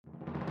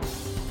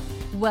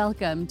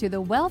Welcome to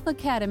the Wealth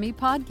Academy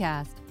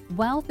podcast.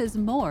 Wealth is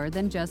more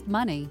than just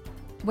money,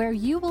 where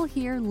you will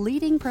hear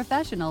leading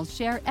professionals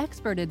share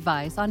expert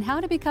advice on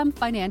how to become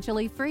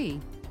financially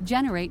free,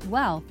 generate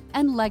wealth,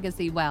 and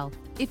legacy wealth.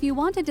 If you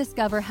want to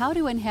discover how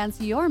to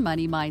enhance your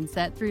money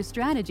mindset through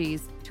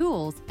strategies,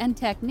 tools, and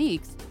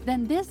techniques,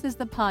 then this is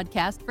the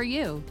podcast for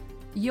you.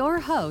 Your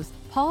host,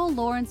 Paul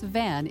Lawrence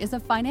Vann, is a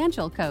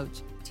financial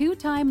coach,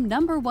 two-time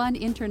 #1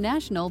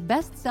 international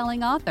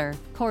best-selling author,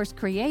 course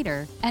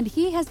creator, and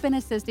he has been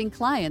assisting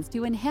clients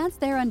to enhance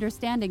their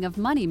understanding of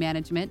money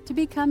management to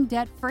become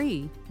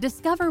debt-free,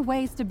 discover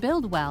ways to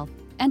build wealth,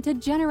 and to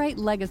generate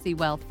legacy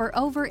wealth for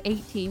over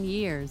 18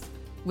 years.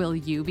 Will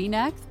you be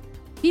next?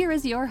 Here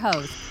is your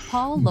host,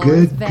 Paul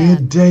Lawrence Vann.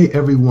 Good day,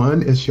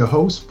 everyone. It's your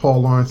host,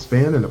 Paul Lawrence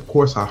Vann, and of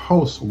course, I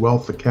host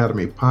Wealth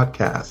Academy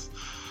podcast.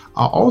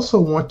 I also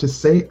want to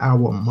say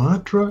our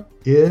mantra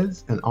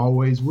is and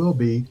always will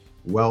be,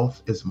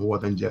 wealth is more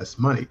than just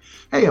money.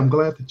 Hey, I'm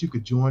glad that you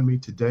could join me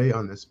today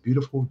on this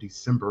beautiful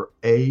December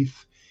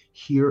 8th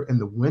here in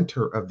the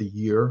winter of the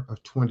year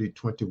of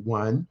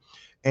 2021.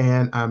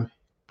 And I'm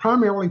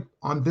primarily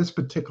on this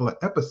particular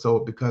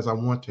episode because I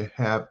want to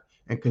have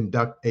and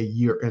conduct a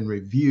year in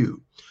review.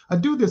 I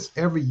do this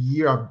every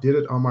year. I did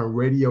it on my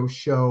radio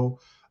show,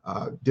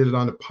 did it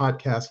on the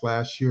podcast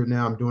last year.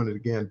 Now I'm doing it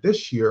again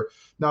this year,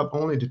 not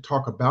only to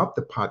talk about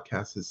the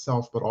podcast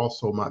itself, but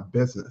also my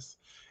business.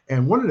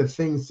 And one of the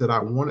things that I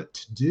wanted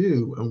to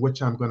do, and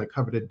which I'm going to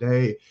cover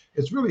today,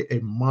 is really a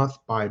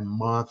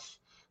month-by-month,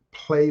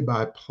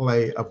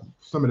 play-by-play of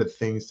some of the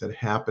things that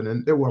happened.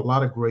 And there were a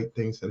lot of great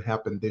things that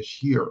happened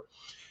this year.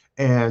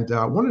 And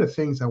one of the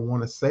things I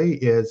want to say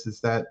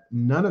is that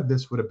none of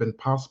this would have been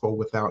possible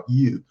without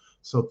you.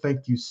 So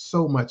thank you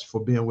so much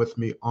for being with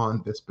me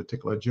on this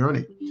particular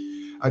journey.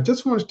 I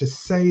just wanted to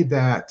say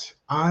that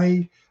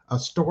I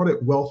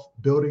started Wealth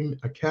Building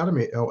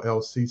Academy,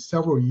 LLC,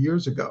 several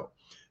years ago.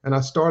 And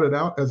I started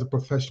out as a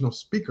professional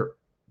speaker.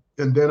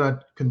 And then I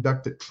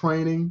conducted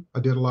training.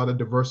 I did a lot of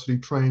diversity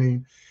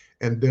training.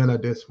 And then I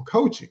did some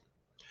coaching.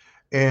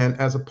 And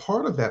as a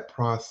part of that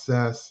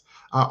process,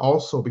 I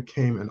also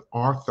became an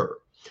author.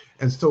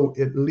 And so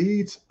it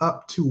leads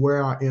up to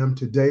where I am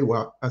today.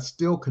 Well, I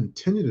still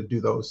continue to do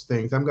those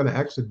things. I'm going to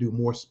actually do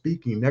more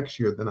speaking next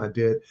year than I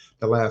did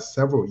the last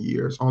several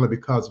years, only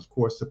because, of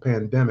course, the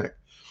pandemic.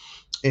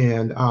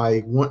 And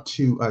I want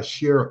to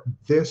share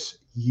this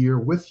year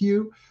with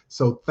you.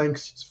 So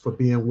thanks for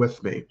being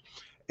with me.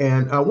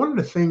 And one of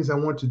the things I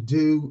want to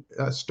do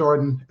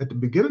starting at the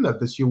beginning of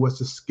this year was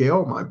to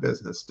scale my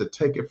business, to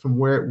take it from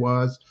where it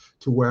was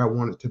to where I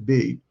want it to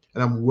be.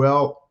 And I'm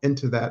well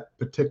into that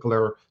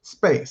particular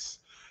space.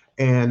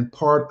 And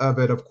part of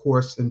it, of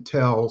course,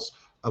 entails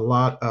a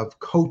lot of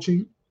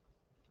coaching.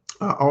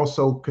 I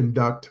also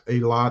conduct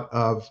a lot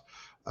of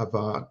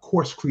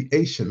course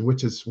creation,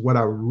 which is what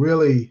I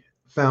really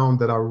found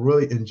that I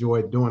really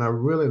enjoyed doing. I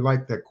really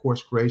like that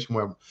course creation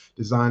where I'm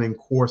designing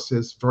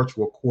courses,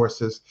 virtual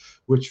courses,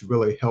 which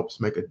really helps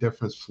make a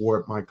difference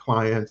for my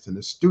clients and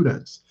the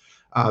students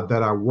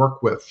that I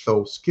work with.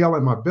 So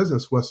scaling my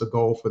business was a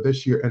goal for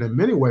this year. And in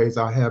many ways,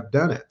 I have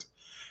done it.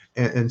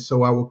 And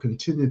so I will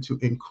continue to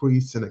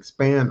increase and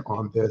expand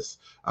on this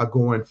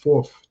going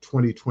forth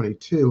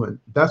 2022. And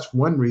that's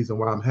one reason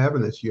why I'm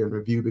having this year in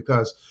review,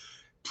 because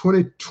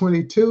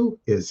 2022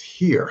 is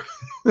here.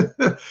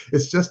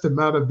 It's just a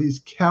matter of these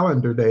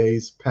calendar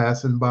days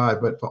passing by,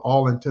 but for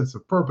all intents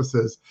and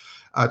purposes,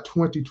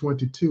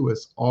 2022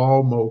 is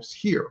almost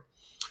here.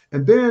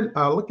 And then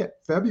look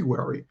at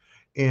February.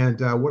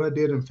 And what I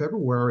did in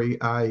February,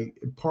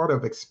 part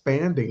of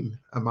expanding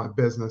my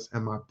business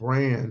and my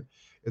brand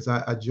is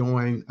I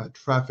joined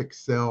Traffic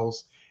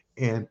Sales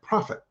and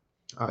Profit,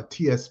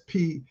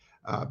 TSP,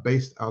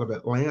 based out of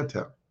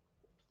Atlanta,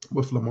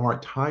 with Lamar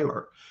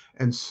Tyler.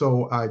 And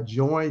so I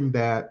joined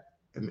that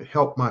and it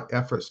helped my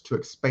efforts to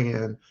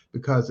expand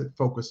because it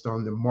focused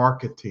on the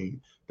marketing,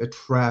 the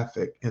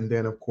traffic, and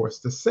then, of course,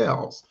 the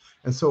sales.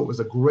 And so it was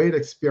a great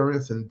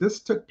experience. And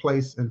this took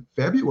place in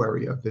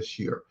February of this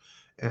year.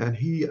 And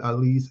he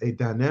leads a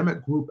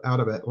dynamic group out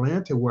of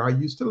Atlanta, where I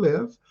used to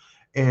live,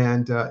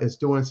 and is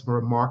doing some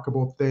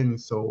remarkable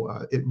things.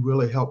 So it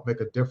really helped make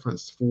a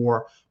difference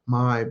for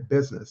my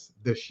business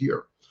this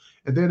year.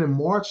 And then in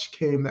March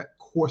came that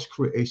course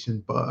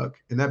creation bug,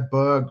 and that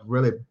bug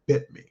really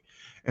bit me,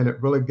 and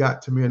it really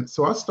got to me. And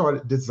so I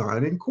started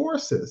designing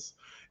courses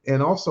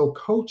and also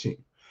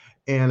coaching.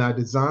 And I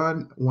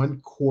designed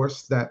one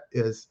course that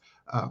is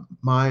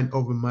Mind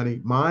Over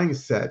Money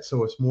Mindset.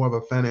 So it's more of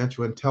a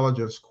financial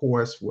intelligence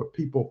course where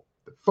people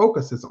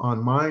focuses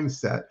on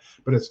mindset,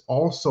 but it's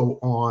also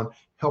on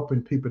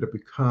helping people to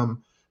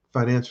become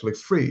financially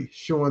free,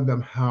 showing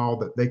them how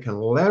that they can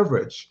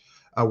leverage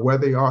where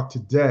they are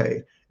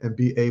today and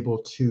be able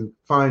to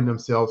find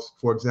themselves,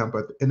 for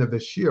example, at the end of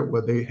this year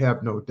where they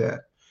have no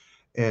debt.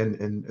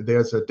 And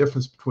there's a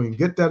difference between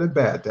good debt and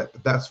bad debt.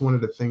 But that's one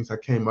of the things I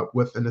came up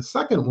with. And the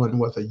second one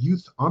was a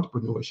youth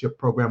entrepreneurship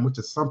program, which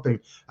is something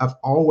I've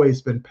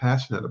always been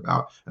passionate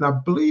about. And I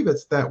believe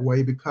it's that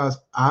way because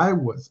I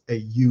was a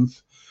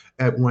youth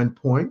at one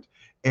point,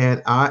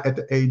 And at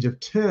the age of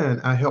 10,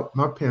 I helped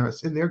my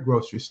parents in their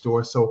grocery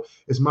store. So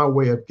it's my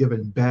way of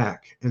giving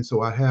back. And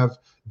so I have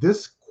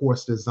this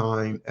course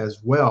design as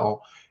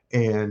well.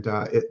 And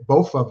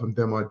both of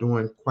them are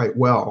doing quite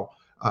well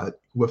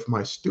with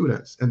my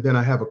students. And then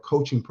I have a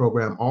coaching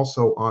program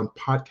also on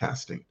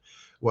podcasting,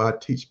 where I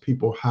teach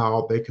people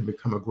how they can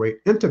become a great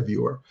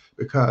interviewer.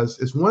 Because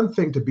it's one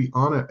thing to be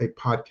on a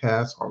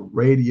podcast or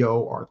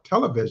radio or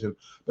television,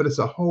 but it's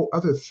a whole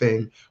other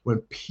thing when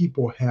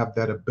people have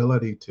that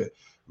ability to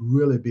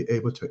really be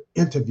able to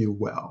interview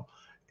well.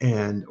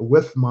 And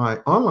with my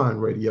online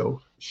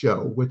radio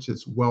show, which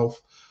is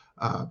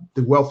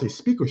the Wealthy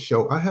Speaker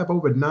Show, I have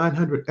over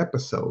 900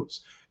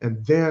 episodes.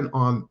 And then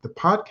on the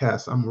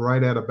podcast, I'm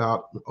right at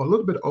about a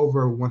little bit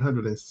over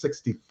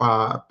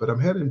 165, but I'm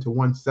heading to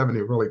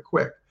 170 really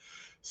quick.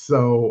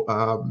 So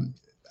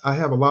I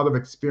have a lot of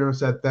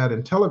experience at that,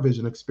 and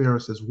television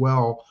experience as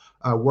well,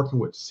 working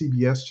with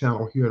CBS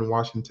channel here in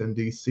Washington,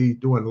 D.C.,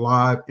 doing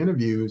live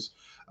interviews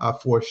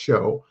for a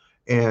show.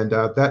 And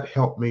that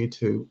helped me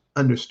to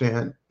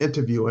understand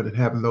interviewing and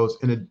having those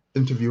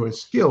interviewing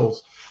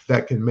skills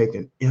that can make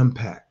an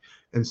impact.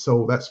 And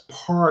so that's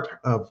part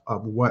of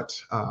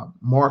what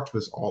March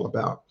was all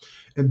about.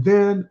 And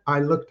then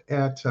I looked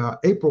at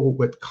April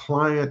with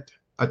client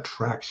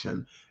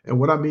attraction. And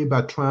what I mean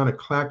by trying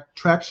to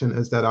traction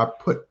is that I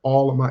put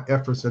all of my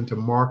efforts into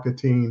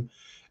marketing,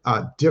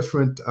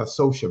 different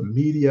social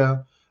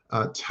media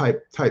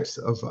types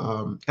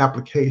of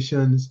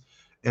applications.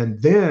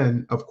 And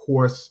then, of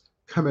course,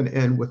 coming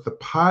in with the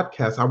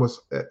podcast, I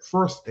was at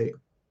first a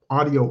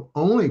audio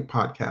only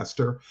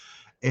podcaster,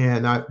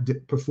 and I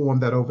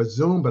performed that over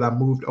Zoom, but I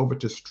moved over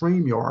to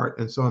StreamYard.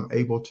 And so I'm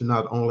able to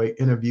not only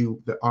interview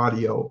the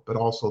audio, but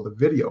also the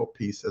video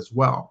piece as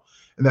well.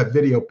 And that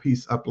video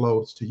piece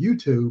uploads to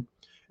YouTube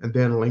and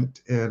then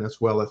LinkedIn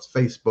as well as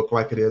Facebook,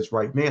 like it is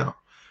right now.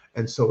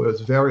 And so it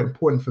was very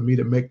important for me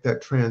to make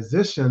that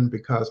transition,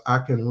 because I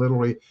can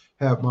literally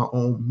have my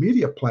own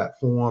media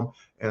platform,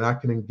 and I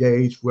can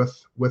engage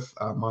with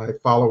my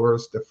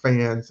followers, the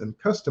fans and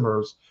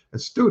customers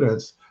and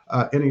students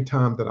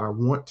anytime that I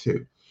want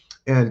to.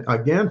 And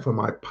again, for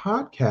my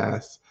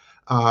podcast,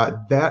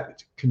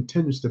 that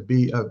continues to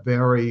be a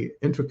very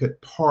intricate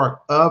part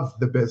of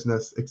the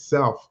business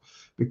itself,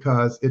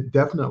 because it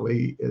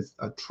definitely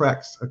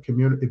attracts a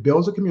community, it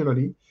builds a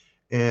community,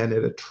 and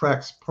it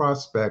attracts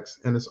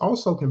prospects. And it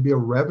also can be a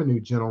revenue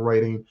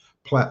generating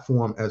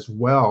platform as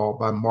well,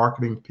 by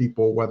marketing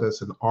people, whether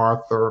it's an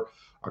author,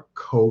 a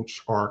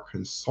coach, or a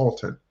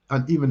consultant,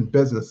 and even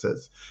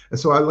businesses. And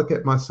so I look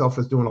at myself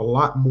as doing a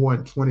lot more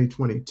in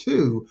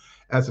 2022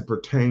 as it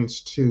pertains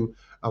to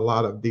a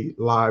lot of the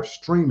live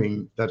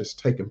streaming that is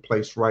taking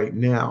place right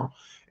now.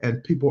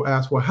 And people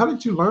ask, well, how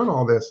did you learn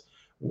all this?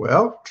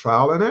 Well,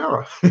 trial and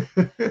error.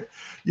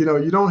 You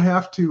don't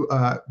have to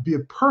be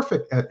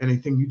perfect at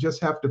anything. You just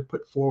have to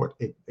put forward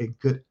a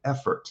good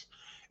effort.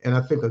 And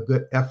I think a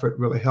good effort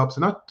really helps.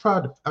 And I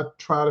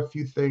tried a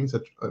few things,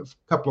 a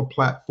couple of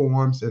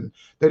platforms, and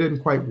they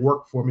didn't quite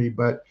work for me.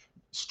 But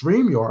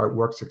StreamYard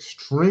works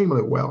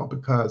extremely well,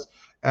 because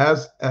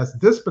as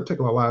this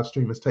particular live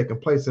stream is taking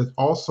place, it's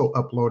also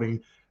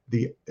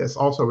it's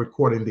also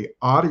recording the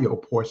audio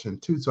portion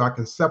too, so I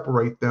can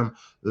separate them,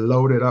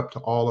 load it up to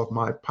all of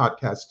my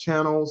podcast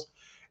channels,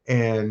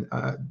 and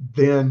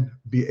then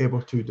be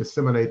able to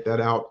disseminate that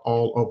out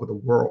all over the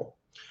world.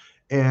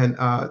 And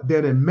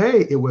then in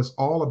May, it was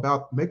all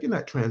about making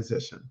that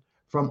transition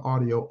from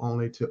audio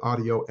only to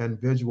audio and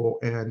visual.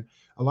 And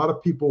a lot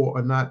of people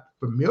are not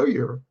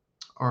familiar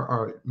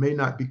or may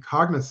not be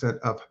cognizant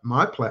of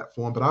my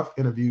platform, but I've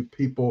interviewed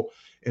people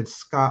in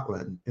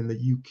Scotland, in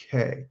the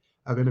UK.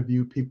 I've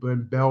interviewed people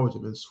in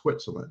Belgium, in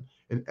Switzerland,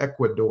 in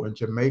Ecuador, in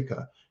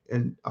Jamaica,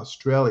 in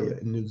Australia,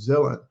 in New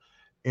Zealand,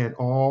 and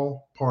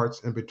all parts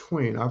in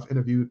between. I've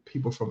interviewed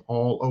people from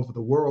all over the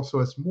world. So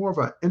it's more of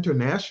an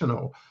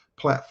international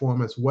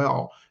platform as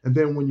well. And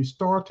then when you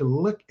start to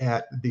look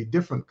at the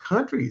different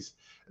countries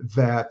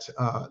that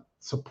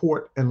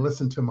support and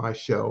listen to my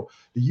show,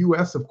 the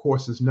US, of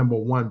course, is number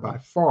one by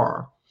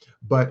far,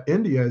 but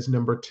India is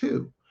number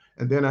two.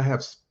 And then I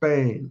have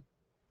Spain,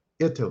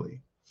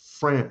 Italy,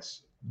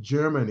 France,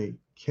 Germany,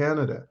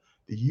 Canada,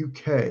 the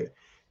UK,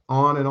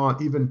 on and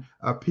on, even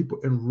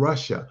people in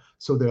Russia.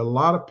 So there are a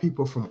lot of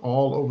people from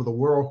all over the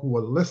world who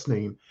are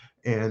listening,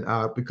 and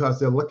because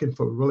they're looking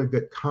for really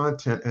good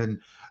content. And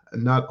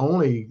not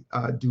only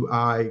do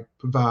I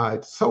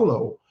provide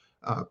solo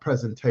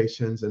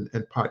presentations and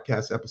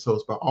podcast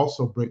episodes, but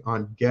also bring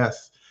on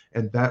guests,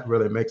 and that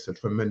really makes a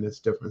tremendous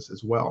difference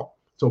as well.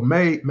 So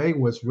May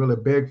was really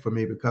big for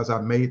me, because I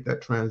made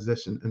that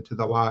transition into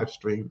the live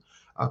stream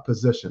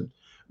position.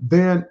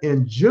 Then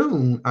in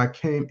June, I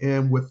came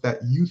in with that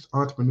youth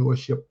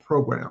entrepreneurship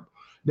program.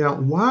 Now,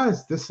 why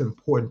is this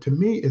important? To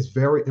me, it's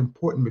very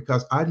important,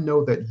 because I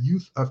know that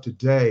youth of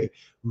today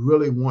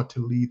really want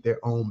to lead their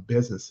own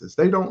businesses.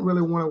 They don't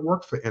really want to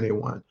work for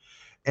anyone.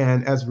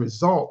 And as a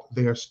result,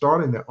 they are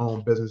starting their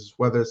own businesses,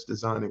 whether it's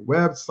designing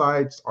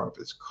websites, or if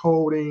it's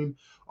coding,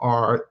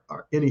 or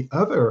any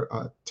other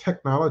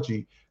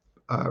technology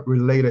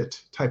related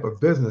type of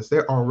business.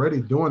 They're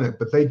already doing it,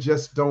 but they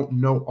just don't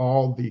know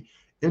all the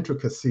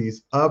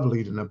intricacies of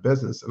leading a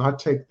business. And I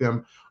take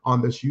them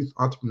on this youth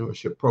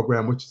entrepreneurship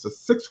program, which is a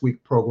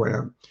 6-week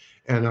program.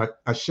 And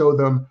I show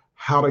them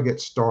how to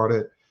get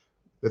started,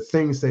 the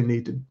things they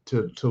need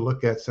to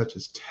look at, such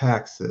as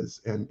taxes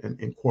and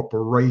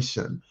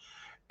incorporation,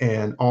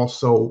 and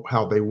also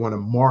how they want to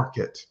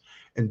market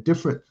and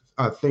different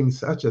things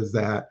such as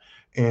that.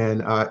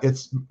 And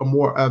it's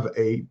more of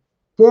a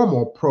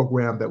formal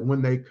program that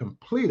when they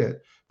complete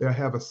it, they'll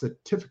have a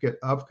certificate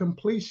of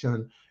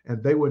completion,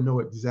 and they will know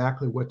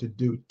exactly what to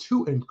do,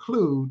 to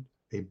include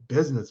a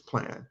business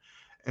plan.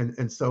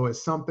 And so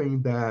it's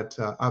something that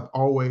I've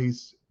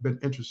always been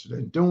interested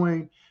in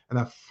doing. And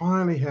I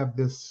finally have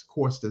this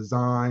course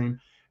designed,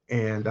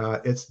 and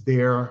it's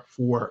there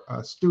for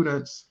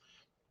students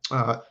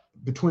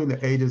between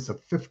the ages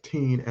of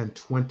 15 and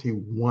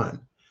 21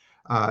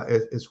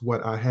 is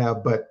what I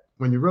have. But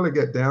when you really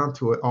get down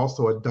to it,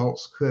 also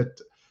adults could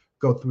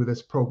go through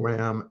this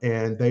program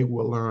and they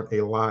will learn a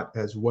lot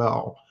as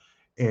well.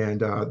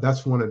 And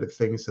that's one of the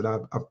things that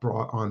I've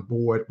brought on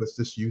board with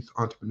this youth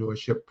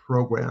entrepreneurship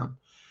program.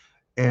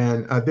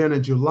 And then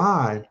in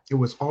July, it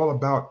was all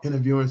about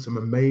interviewing some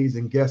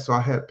amazing guests. So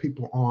I had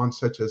people on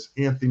such as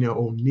Anthony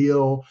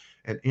O'Neill.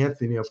 And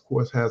Anthony, of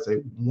course, has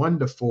a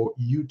wonderful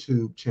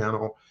YouTube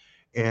channel,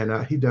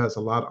 and he does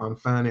a lot on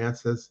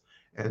finances.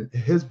 And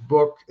his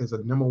book is a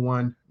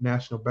 #1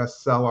 national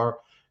bestseller,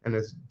 and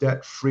it's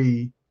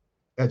debt-free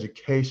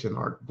education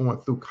or going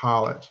through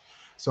college.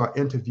 So I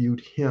interviewed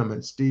him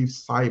and Steve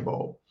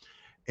Seibo,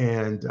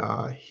 and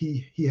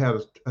he had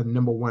a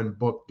 #1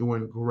 book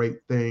doing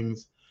great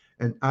things.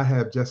 And I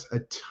have just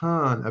a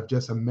ton of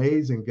just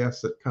amazing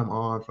guests that come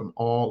on from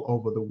all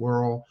over the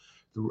world,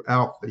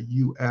 throughout the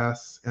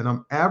US. And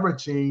I'm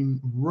averaging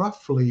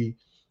roughly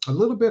a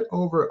little bit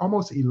over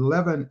almost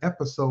 11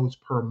 episodes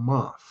per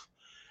month.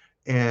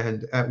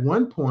 And at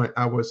one point,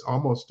 I was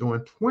almost doing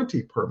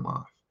 20 per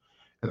month.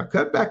 And I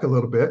cut back a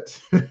little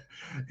bit,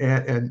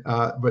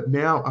 but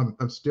now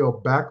I'm still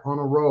back on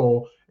a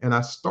roll. And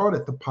I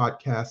started the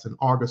podcast in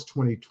August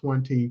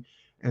 2020,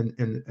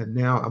 and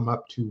now I'm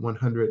up to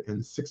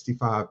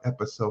 165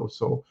 episodes.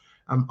 So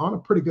I'm on a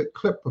pretty good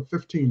clip for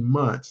 15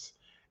 months,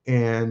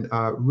 and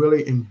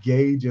really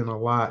engaging a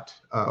lot,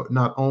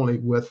 not only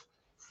with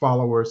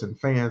followers and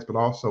fans, but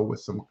also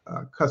with some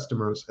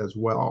customers as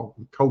well.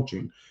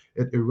 Coaching,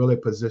 it really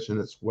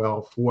positions us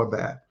well for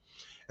that.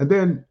 And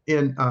then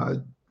in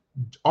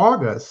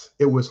August,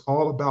 it was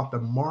all about the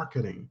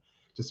marketing,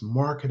 just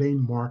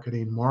marketing.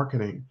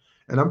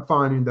 And I'm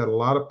finding that a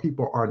lot of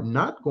people are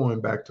not going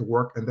back to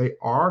work, and they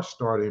are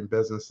starting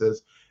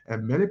businesses,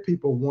 and many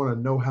people want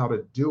to know how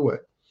to do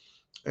it.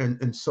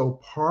 And so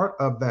part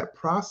of that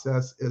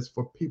process is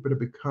for people to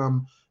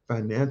become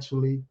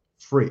financially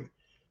free.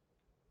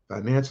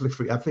 Financially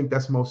free. I think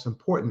that's most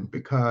important,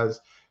 because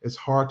it's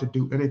hard to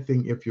do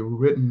anything if you're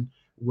ridden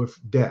with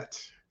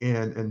debt.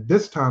 And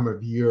this time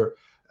of year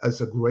is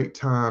a great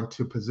time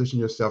to position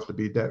yourself to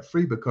be debt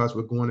free, because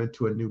we're going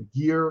into a new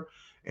year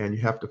and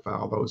you have to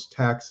file those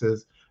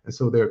taxes. And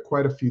so there are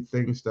quite a few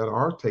things that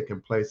are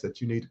taking place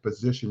that you need to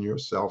position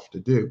yourself to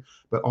do.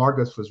 But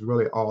August was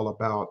really all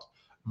about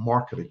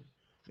marketing,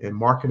 and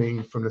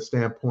marketing from the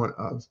standpoint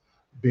of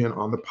being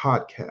on the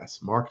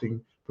podcast,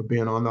 marketing for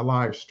being on the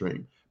live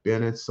stream,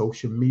 being in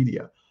social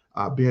media,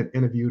 being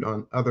interviewed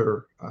on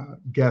other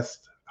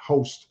guest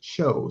host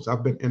shows.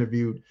 I've been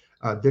interviewed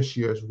this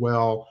year as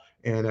well.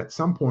 And at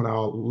some point,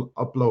 I'll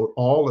upload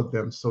all of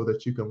them so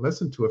that you can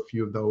listen to a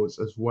few of those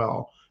as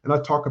well. And I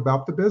talk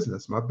about the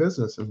business, my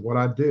business, and what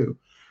I do.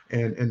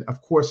 And of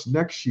course,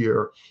 next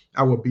year,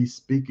 I will be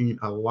speaking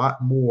a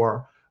lot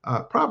more,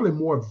 probably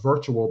more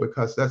virtual,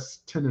 because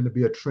that's tending to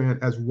be a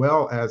trend, as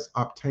well as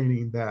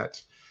obtaining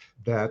that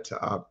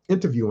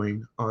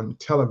interviewing on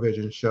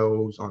television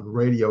shows, on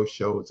radio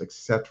shows,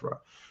 etc.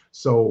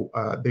 So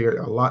there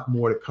are a lot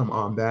more to come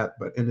on that.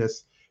 But in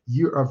this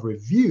year of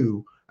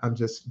review, I'm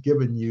just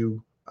giving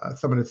you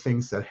some of the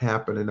things that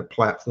happened in the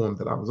platform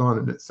that I was on.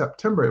 And in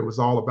September, it was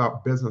all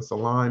about business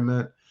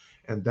alignment,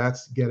 and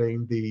that's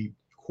getting the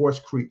course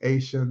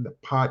creation, the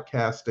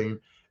podcasting,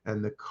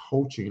 and the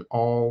coaching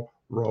all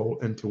roll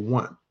into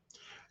one,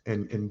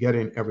 and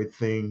getting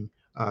everything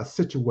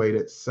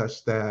situated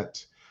such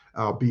that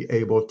I'll be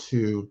able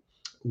to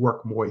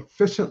work more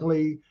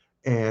efficiently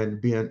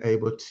and being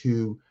able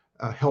to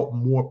help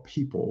more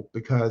people.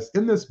 Because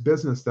in this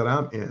business that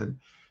I'm in,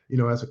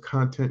 as a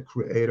content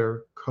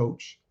creator,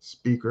 coach,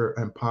 speaker,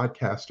 and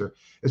podcaster,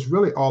 it's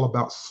really all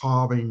about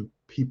solving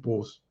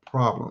people's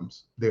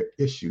problems, their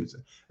issues,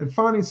 and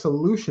finding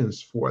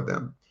solutions for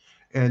them.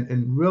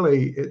 And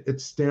really, it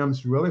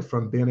stems really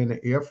from being in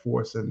the Air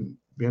Force. And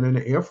being in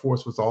the Air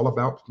Force was all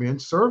about being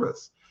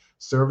service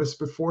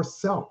before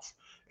self.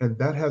 And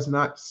that has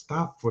not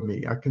stopped for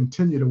me. I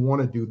continue to want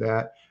to do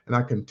that, and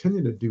I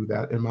continue to do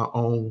that in my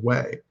own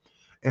way.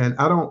 And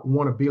I don't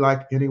want to be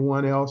like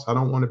anyone else. I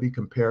don't want to be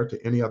compared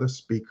to any other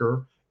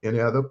speaker, any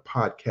other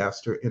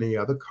podcaster, any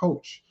other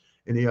coach,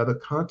 any other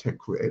content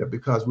creator,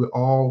 because we're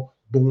all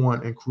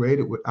born and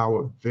created with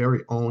our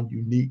very own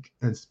unique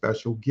and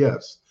special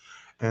gifts.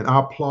 And I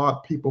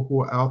applaud people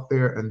who are out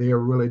there and they are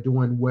really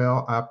doing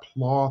well. I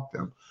applaud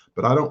them,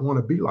 but I don't want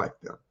to be like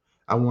them.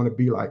 I want to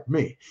be like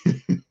me.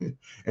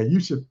 And you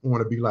should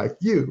want to be like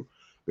you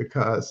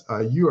because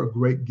you're a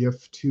great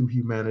gift to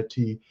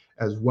humanity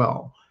as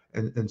well.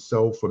 And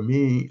so for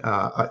me,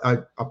 I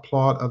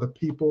applaud other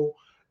people.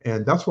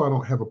 And that's why I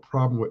don't have a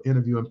problem with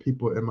interviewing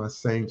people in my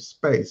same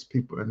space,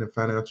 people in the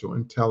financial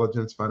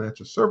intelligence,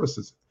 financial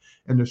services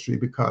industry,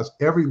 because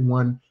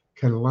everyone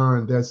can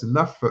learn. There's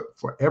enough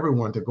for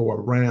everyone to go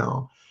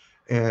around.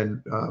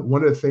 And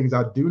one of the things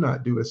I do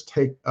not do is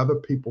take other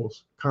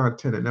people's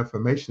content and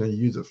information and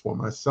use it for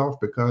myself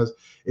because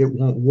it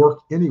won't work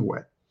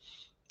anyway.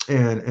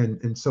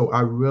 And so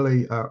I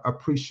really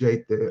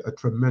appreciate the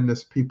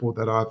tremendous people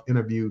that I've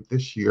interviewed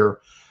this year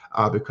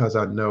because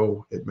I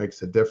know it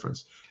makes a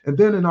difference. And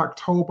then in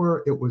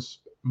October, it was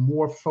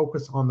more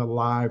focused on the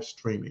live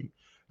streaming.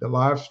 The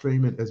live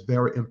streaming is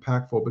very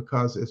impactful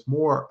because it's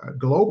more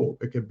global.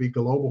 It can be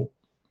global.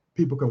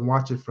 People can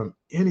watch it from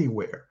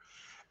anywhere.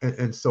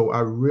 And so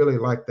I really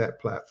like that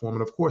platform.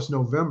 And of course,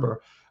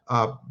 November,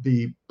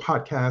 the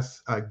podcast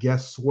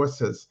guest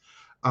sources.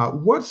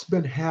 What's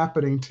been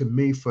happening to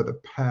me for the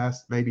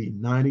past maybe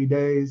 90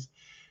 days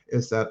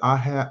is that I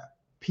have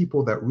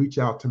people that reach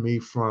out to me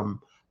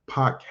from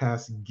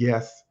podcast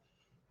guest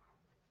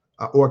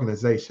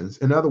organizations.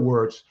 In other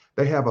words,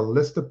 they have a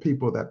list of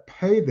people that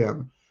pay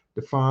them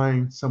to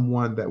find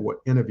someone that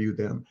will interview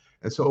them.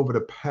 And so over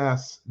the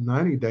past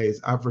 90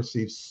 days, I've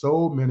received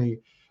so many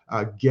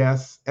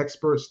guests,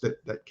 experts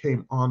that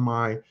came on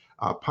my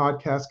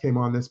podcast, came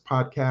on this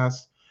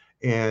podcast.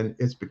 And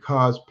it's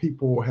because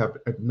people have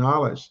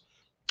acknowledged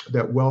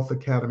that Wealth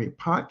Academy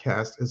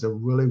podcast is a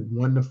really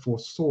wonderful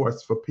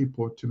source for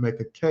people to make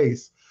a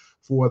case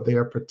for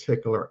their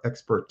particular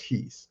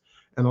expertise.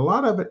 And a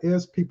lot of it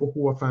is people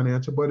who are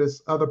financial, but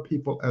it's other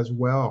people as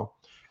well.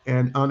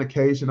 And on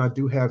occasion, I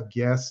do have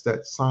guests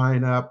that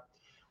sign up.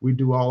 We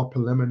do all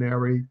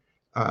preliminary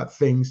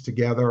things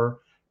together.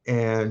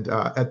 And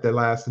at the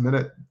last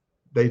minute,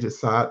 they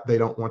decide they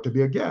don't want to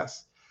be a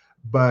guest.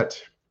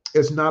 But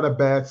it's not a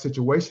bad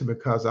situation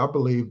because I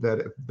believe that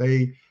if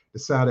they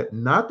decided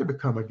not to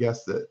become a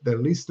guest, the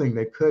least thing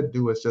they could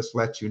do is just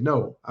let you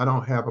know. I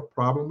don't have a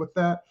problem with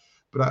that.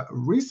 But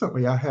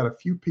recently, I had a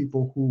few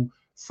people who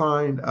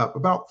signed up,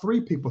 about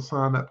 3 people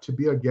signed up to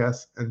be a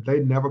guest, and they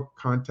never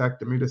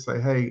contacted me to say,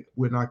 hey,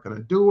 we're not going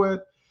to do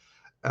it.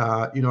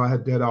 I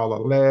had did all the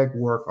leg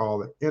work, all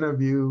the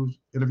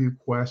interview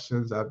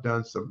questions. I've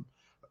done some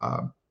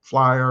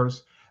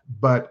flyers,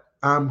 but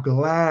I'm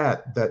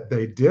glad that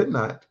they did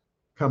not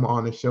come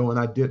on the show and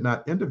I did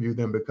not interview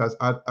them because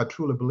I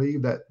truly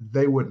believe that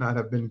they would not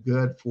have been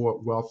good for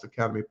Wealth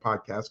Academy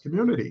podcast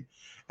community.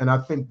 And I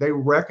think they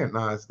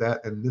recognize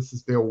that, and this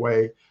is their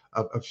way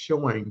of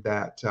showing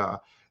that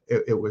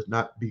it would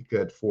not be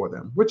good for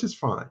them, which is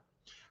fine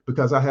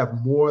because I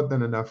have more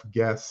than enough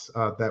guests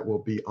that will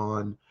be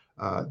on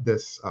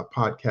this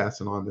podcast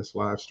and on this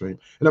live stream.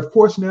 And of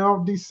course, now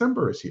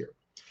December is here.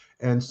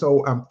 And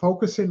so I'm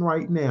focusing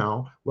right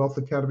now, Wealth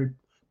Academy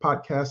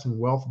podcast and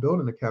Wealth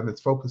Building Academy is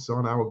focused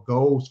on our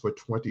goals for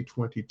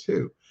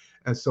 2022.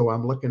 And so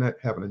I'm looking at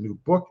having a new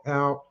book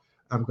out.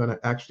 I'm going to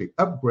actually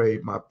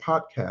upgrade my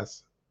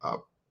podcast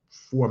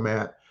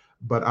format,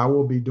 but I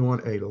will be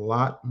doing a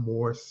lot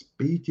more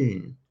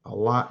speaking, a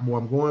lot more.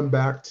 I'm going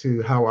back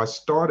to how I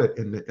started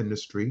in the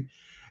industry,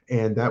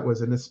 and that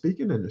was in the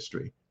speaking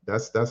industry.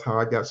 That's how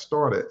I got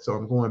started. So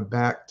I'm going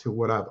back to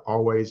what I've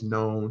always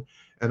known.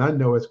 And I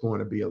know it's going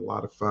to be a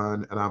lot of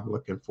fun, and I'm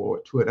looking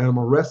forward to it. And I'm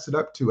rested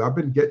up too. I've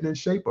been getting in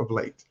shape of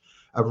late.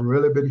 I've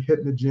really been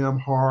hitting the gym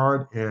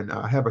hard, and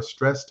I have a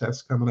stress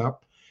test coming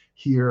up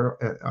here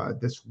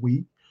this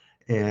week.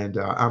 And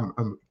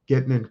I'm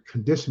getting in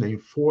conditioning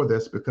for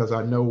this because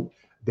I know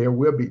there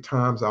will be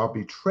times I'll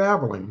be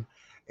traveling,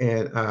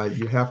 and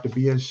you have to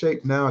be in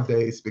shape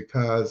nowadays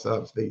because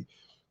of the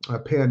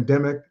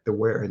pandemic, the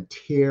wear and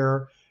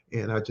tear,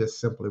 and I just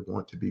simply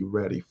want to be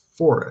ready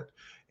for it.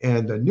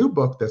 And the new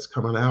book that's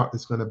coming out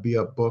is going to be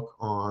a book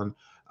on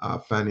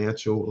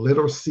financial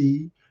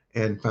literacy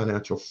and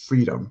financial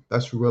freedom.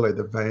 That's really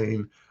the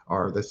vein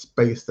or the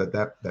space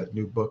that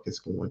new book is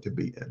going to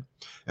be in.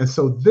 And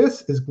so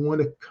this is going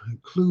to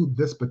conclude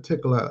this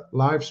particular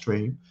live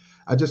stream.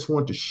 I just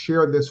want to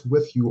share this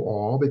with you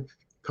all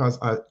because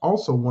I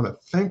also want to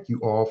thank you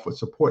all for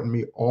supporting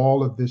me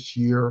all of this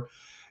year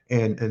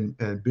and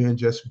being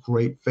just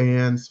great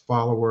fans,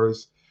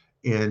 followers,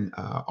 and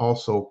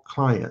also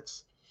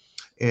clients.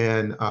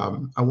 And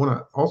I want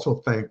to also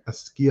thank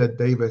Askia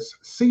Davis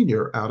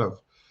Sr. out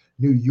of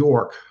New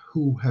York,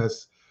 who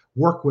has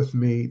worked with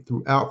me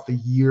throughout the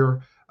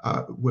year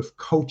with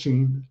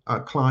coaching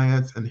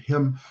clients and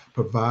him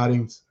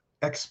providing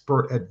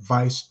expert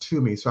advice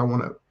to me. So I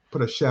want to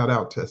put a shout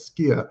out to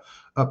Askia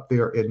up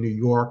there in New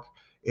York.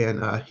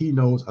 And he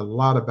knows a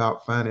lot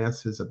about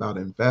finances, about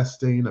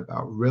investing,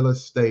 about real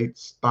estate,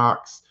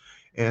 stocks,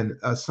 and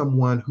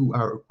someone who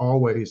I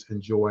always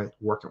enjoy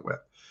working with.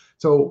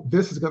 So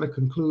this is going to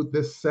conclude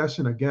this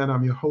session. Again,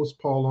 I'm your host,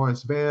 Paul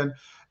Lawrence Vann.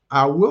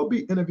 I will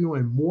be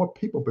interviewing more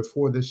people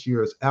before this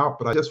year is out,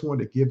 but I just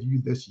wanted to give you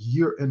this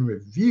year in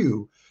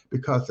review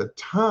because the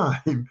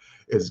time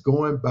is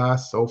going by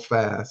so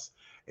fast.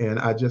 And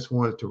I just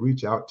wanted to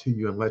reach out to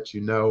you and let you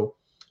know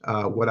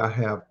what I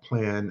have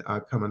planned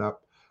coming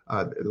up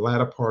the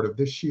latter part of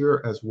this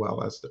year as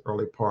well as the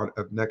early part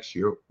of next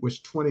year,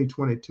 which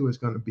 2022 is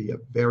going to be a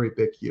very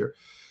big year.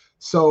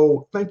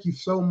 So thank you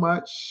so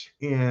much.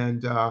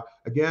 And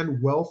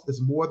again, wealth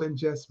is more than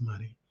just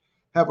money.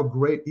 Have a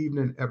great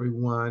evening,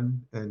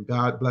 everyone, and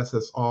God bless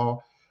us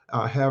all.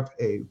 Have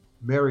a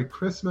Merry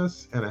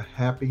Christmas and a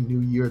Happy New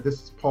Year. This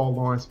is Paul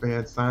Lawrence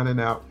Vann signing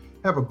out.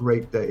 Have a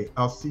great day.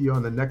 I'll see you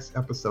on the next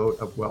episode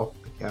of Wealth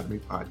Academy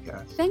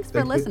Podcast. Thanks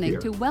for listening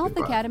to Wealth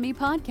Academy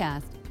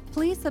Podcast.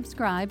 Please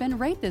subscribe and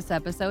rate this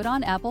episode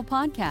on Apple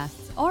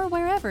Podcasts or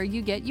wherever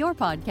you get your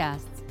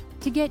podcasts.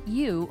 To get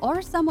you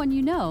or someone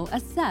you know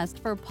assessed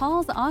for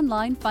Paul's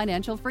online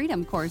financial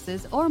freedom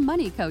courses or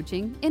money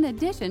coaching, in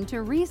addition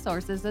to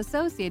resources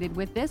associated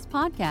with this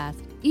podcast,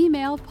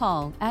 email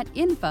Paul at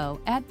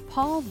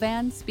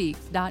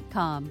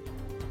info@paulvanspeaks.com.